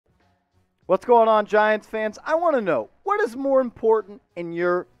What's going on, Giants fans? I want to know, what is more important in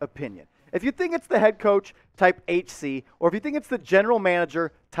your opinion? If you think it's the head coach, type HC, or if you think it's the general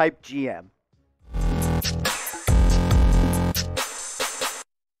manager, type GM.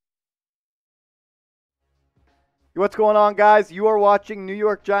 What's going on, guys? You are watching New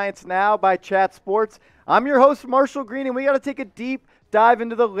York Giants Now by Chat Sports. I'm your host, Marshall Green, and we got to take a deep dive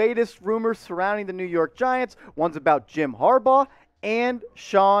into the latest rumors surrounding the New York Giants. One's about Jim Harbaugh and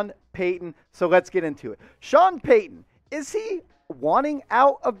Sean Payton. So let's get into it. Sean Payton, is he wanting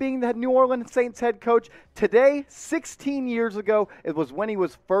out of being the New Orleans Saints head coach? Today, 16 years ago, it was when he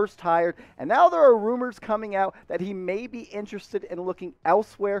was first hired, and now there are rumors coming out that he may be interested in looking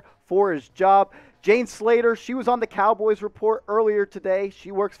elsewhere for his job. Jane Slater, she was on the Cowboys Report earlier today.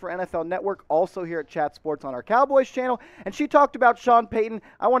 She works for NFL Network, also here at Chat Sports on our Cowboys channel, and she talked about Sean Payton.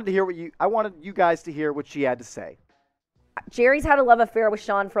 I wanted you guys to hear what she had to say. Jerry's had a love affair with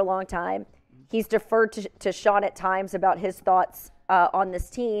Sean for a long time. He's deferred to Sean at times about his thoughts on this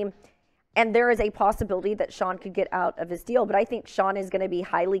team. And there is a possibility that Sean could get out of his deal. But I think Sean is going to be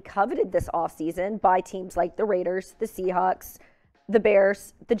highly coveted this offseason by teams like the Raiders, the Seahawks, the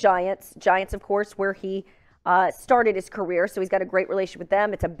Bears, the Giants. Giants, of course, where he started his career. So he's got a great relationship with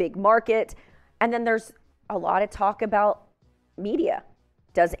them. It's a big market. And then there's a lot of talk about media.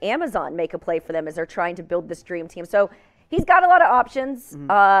 Does Amazon make a play for them as they're trying to build this dream team? So he's got a lot of options.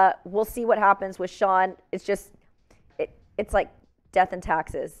 We'll see what happens with Sean. It's just, it's like death and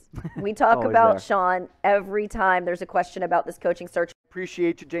taxes. We talk about Sean every time there's a question about this coaching search.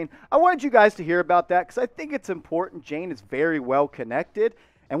 Appreciate you, Jane. I wanted you guys to hear about that because I think it's important. Jane is very well connected.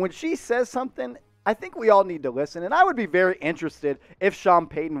 And when she says something, I think we all need to listen. And I would be very interested if Sean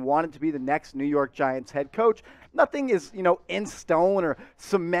Payton wanted to be the next New York Giants head coach. Nothing is, in stone or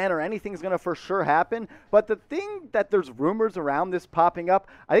cement or anything is going to for sure happen. But the thing that there's rumors around this popping up,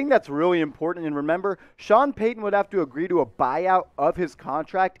 I think that's really important. And remember, Sean Payton would have to agree to a buyout of his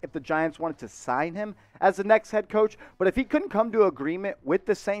contract if the Giants wanted to sign him as the next head coach. But if he couldn't come to agreement with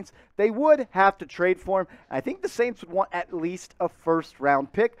the Saints, they would have to trade for him. I think the Saints would want at least a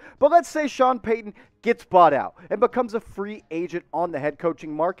first-round pick. But let's say Sean Payton gets bought out and becomes a free agent on the head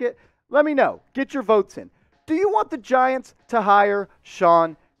coaching market. Let me know. Get your votes in. Do you want the Giants to hire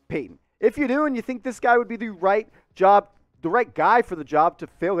Sean Payton? If you do and you think this guy would be the right guy for the job to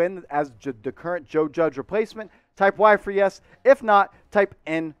fill in as the current Joe Judge replacement, type Y for yes. If not, type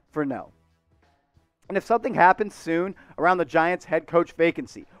N for no. And if something happens soon around the Giants head coach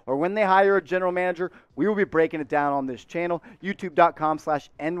vacancy or when they hire a general manager, we will be breaking it down on this channel,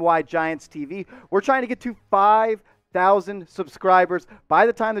 youtube.com/NYGiantsTV. We're trying to get to 5,000 subscribers by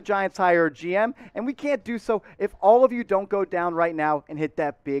the time the Giants hire a GM, and we can't do so if all of you don't go down right now and hit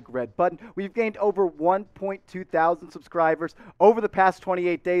that big red button. We've gained over 1.2 thousand subscribers over the past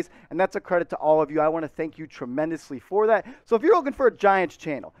 28 days, and that's a credit to all of you. I want to thank you tremendously for that. So if you're looking for a Giants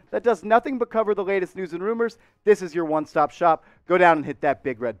channel that does nothing but cover the latest news and rumors, this is your one-stop shop. Go down and hit that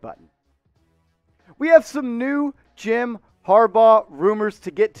big red button. We have some new Jim Harbaugh rumors to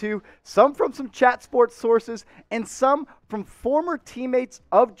get to, some from some Chat Sports sources and some from former teammates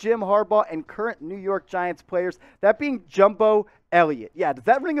of Jim Harbaugh and current New York Giants players, that being Jumbo Elliott. Yeah, does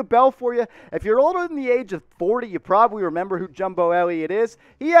that ring a bell for you? If you're older than the age of 40, you probably remember who Jumbo Elliott is.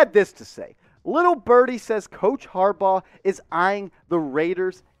 He had this to say. Little Birdie says Coach Harbaugh is eyeing the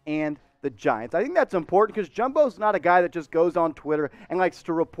Raiders and the Giants. I think that's important because Jumbo's not a guy that just goes on Twitter and likes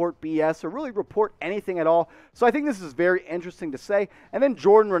to report BS or really report anything at all. So I think this is very interesting to say. And then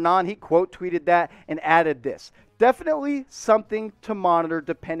Jordan Raanan, he quote tweeted that and added this. Definitely something to monitor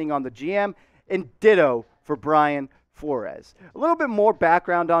depending on the GM, and ditto for Brian Flores. A little bit more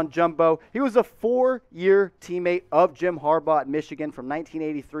background on Jumbo. He was a 4-year teammate of Jim Harbaugh at Michigan from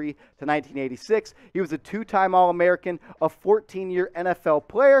 1983 to 1986. He was a 2-time All-American, a 14-year NFL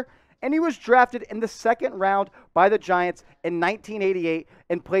player, and he was drafted in the second round by the Giants in 1988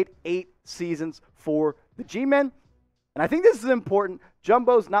 and played 8 seasons for the G-Men. And I think this is important.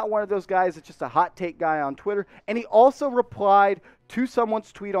 Jumbo's not one of those guys that's just a hot take guy on Twitter. And he also replied to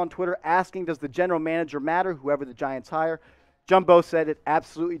someone's tweet on Twitter asking, does the general manager matter, whoever the Giants hire? Jumbo said it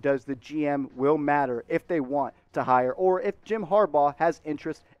absolutely does. The GM will matter if they want to hire or if Jim Harbaugh has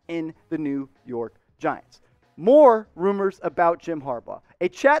interest in the New York Giants. More rumors about Jim Harbaugh. A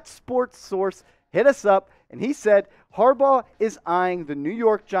Chat Sports source hit us up, and he said Harbaugh is eyeing the New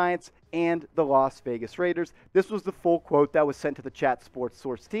York Giants and the Las Vegas Raiders. This was the full quote that was sent to the Chat Sports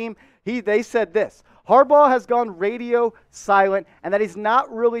source team. They said this: Harbaugh has gone radio silent and that he's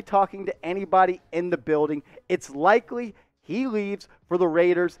not really talking to anybody in the building. It's likely he leaves for the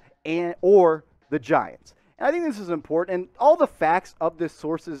Raiders or the Giants. And I think this is important, and all the facts of this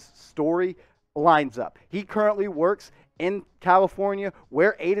source's story lines up. He currently works in California,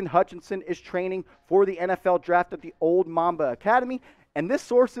 where Aiden Hutchinson is training for the NFL draft at the old Mamba Academy. And this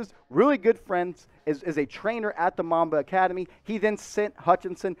source is really good friends, is a trainer at the Mamba Academy. He then sent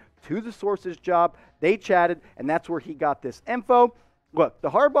Hutchinson to the source's job. They chatted, and that's where he got this info. Look, the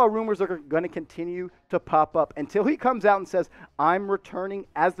Harbaugh rumors are going to continue to pop up until he comes out and says, I'm returning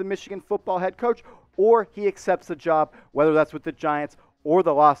as the Michigan football head coach, or he accepts the job, whether that's with the Giants or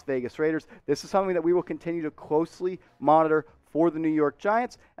the Las Vegas Raiders. This is something that we will continue to closely monitor for the New York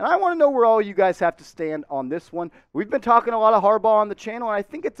Giants. And I want to know where all you guys have to stand on this one. We've been talking a lot of Harbaugh on the channel, and I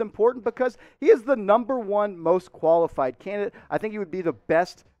think it's important because he is the #1 most qualified candidate. I think he would be the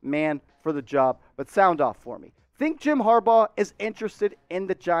best man for the job. But sound off for me. Think Jim Harbaugh is interested in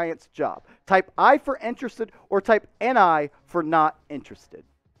the Giants' job? Type I for interested or type NI for not interested.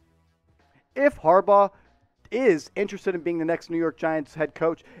 If Harbaugh is interested in being the next New York Giants head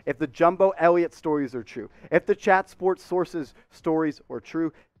coach, if the Jumbo Elliott stories are true, if the Chat Sports Sources stories are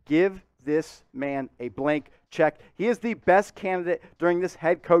true, give this man a blank check. He is the best candidate during this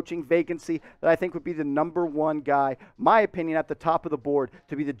head coaching vacancy that I think would be the #1 guy, my opinion, at the top of the board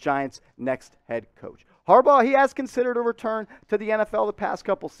to be the Giants' next head coach. Harbaugh, he has considered a return to the NFL the past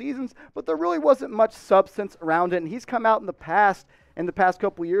couple seasons, but there really wasn't much substance around it, and he's come out in the past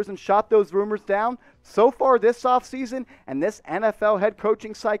couple years and shot those rumors down. So far this offseason and this NFL head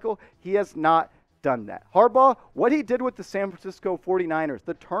coaching cycle, he has not done that. Harbaugh, what he did with the San Francisco 49ers,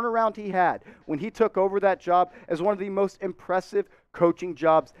 the turnaround he had when he took over that job, is one of the most impressive coaching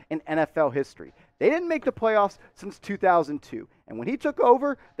jobs in NFL history. They didn't make the playoffs since 2002. And when he took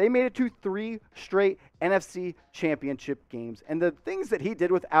over, they made it to 3 straight NFC championship games. And the things that he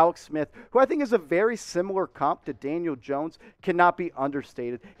did with Alex Smith, who I think is a very similar comp to Daniel Jones, cannot be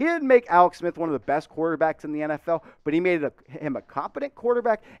understated. He didn't make Alex Smith one of the best quarterbacks in the NFL, but he made him a competent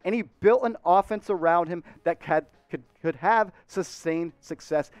quarterback, and he built an offense around him that could have sustained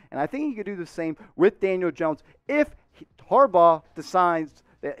success. And I think he could do the same with Daniel Jones if Harbaugh decides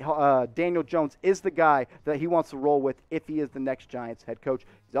that Daniel Jones is the guy that he wants to roll with if he is the next Giants head coach.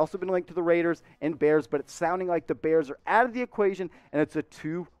 He's also been linked to the Raiders and Bears, but it's sounding like the Bears are out of the equation, and it's a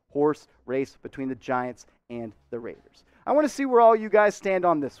 2-horse race between the Giants and the Raiders. I want to see where all you guys stand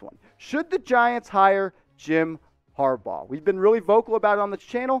on this one. Should the Giants hire Jim Harbaugh? We've been really vocal about it on this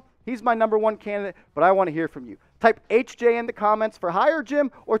channel. He's my #1 candidate, but I want to hear from you. Type HJ in the comments for hire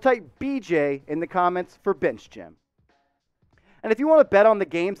Jim, or type BJ in the comments for bench Jim. And if you want to bet on the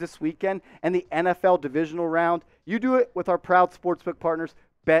games this weekend and the NFL divisional round, you do it with our proud sportsbook partners,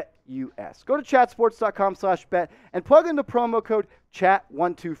 BetUS. Go to chatsports.com/bet and plug in the promo code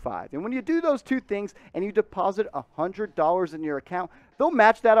CHAT125. And when you do those two things and you deposit $100 in your account, they'll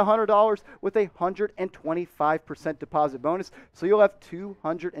match that $100 with a 125% deposit bonus. So you'll have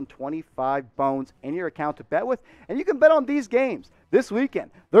 225 bones in your account to bet with. And you can bet on these games this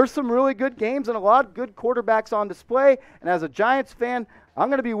weekend. There's some really good games and a lot of good quarterbacks on display. And as a Giants fan, I'm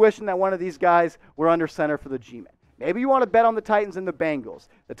going to be wishing that one of these guys were under center for the G-Men. Maybe you want to bet on the Titans and the Bengals.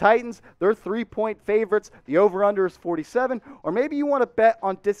 The Titans, they're 3-point favorites. The over-under is 47. Or maybe you want to bet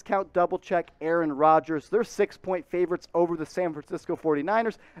on discount double-check Aaron Rodgers. They're 6-point favorites over the San Francisco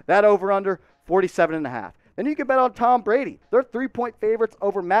 49ers. That over-under, 47.5. Then you can bet on Tom Brady. They're 3-point favorites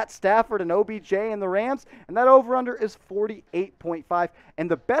over Matt Stafford and OBJ and the Rams, and that over-under is 48.5.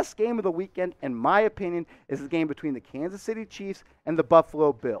 And the best game of the weekend, in my opinion, is the game between the Kansas City Chiefs and the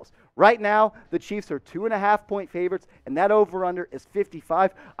Buffalo Bills. Right now, the Chiefs are 2.5-point favorites, and that over-under is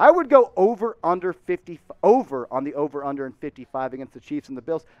 55. I would go over on the over-under and 55 against the Chiefs and the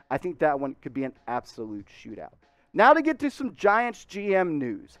Bills. I think that one could be an absolute shootout. Now to get to some Giants GM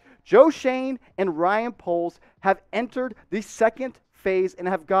news. Joe Schoen and Ryan Poles have entered the second phase and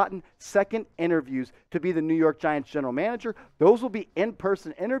have gotten second interviews to be the New York Giants general manager. Those will be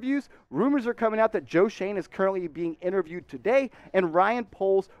in-person interviews. Rumors are coming out that Joe Schoen is currently being interviewed today, and Ryan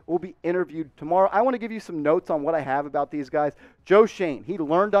Poles will be interviewed tomorrow. I want to give you some notes on what I have about these guys. Joe Schoen, he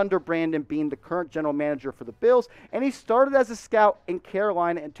learned under Brandon Beane, the current general manager for the Bills, and he started as a scout in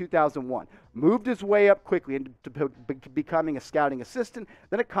Carolina in 2001. Moved his way up quickly into becoming a scouting assistant,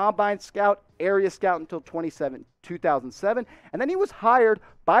 then a combine scout, area scout until 2007, and then he was hired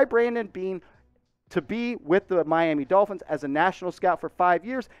by Brandon Beane to be with the Miami Dolphins as a national scout for 5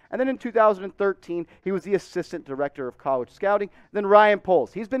 years. And then in 2013, he was the assistant director of college scouting. Then Ryan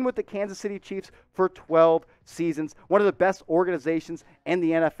Poles, he's been with the Kansas City Chiefs for 12 seasons, one of the best organizations in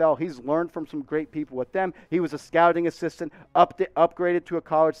the NFL. He's learned from some great people with them. He was a scouting assistant, upgraded to a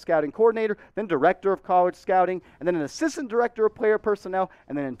college scouting coordinator, then director of college scouting, and then an assistant director of player personnel.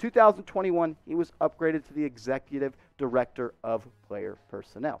 And then in 2021, he was upgraded to the executive director of player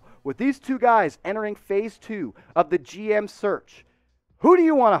personnel. With these two guys entering phase 2 of the GM search, who do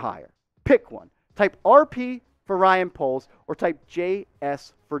you want to hire? Pick one. Type RP for Ryan Poles or type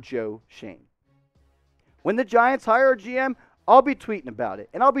JS for Joe Schoen. When the Giants hire a GM, I'll be tweeting about it.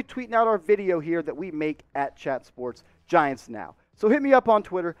 And I'll be tweeting out our video here that we make at Chat Sports Giants Now. So hit me up on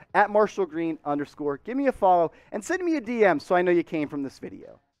Twitter at @MarshallGreen_. Give me a follow and send me a DM so I know you came from this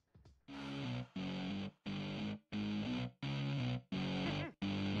video.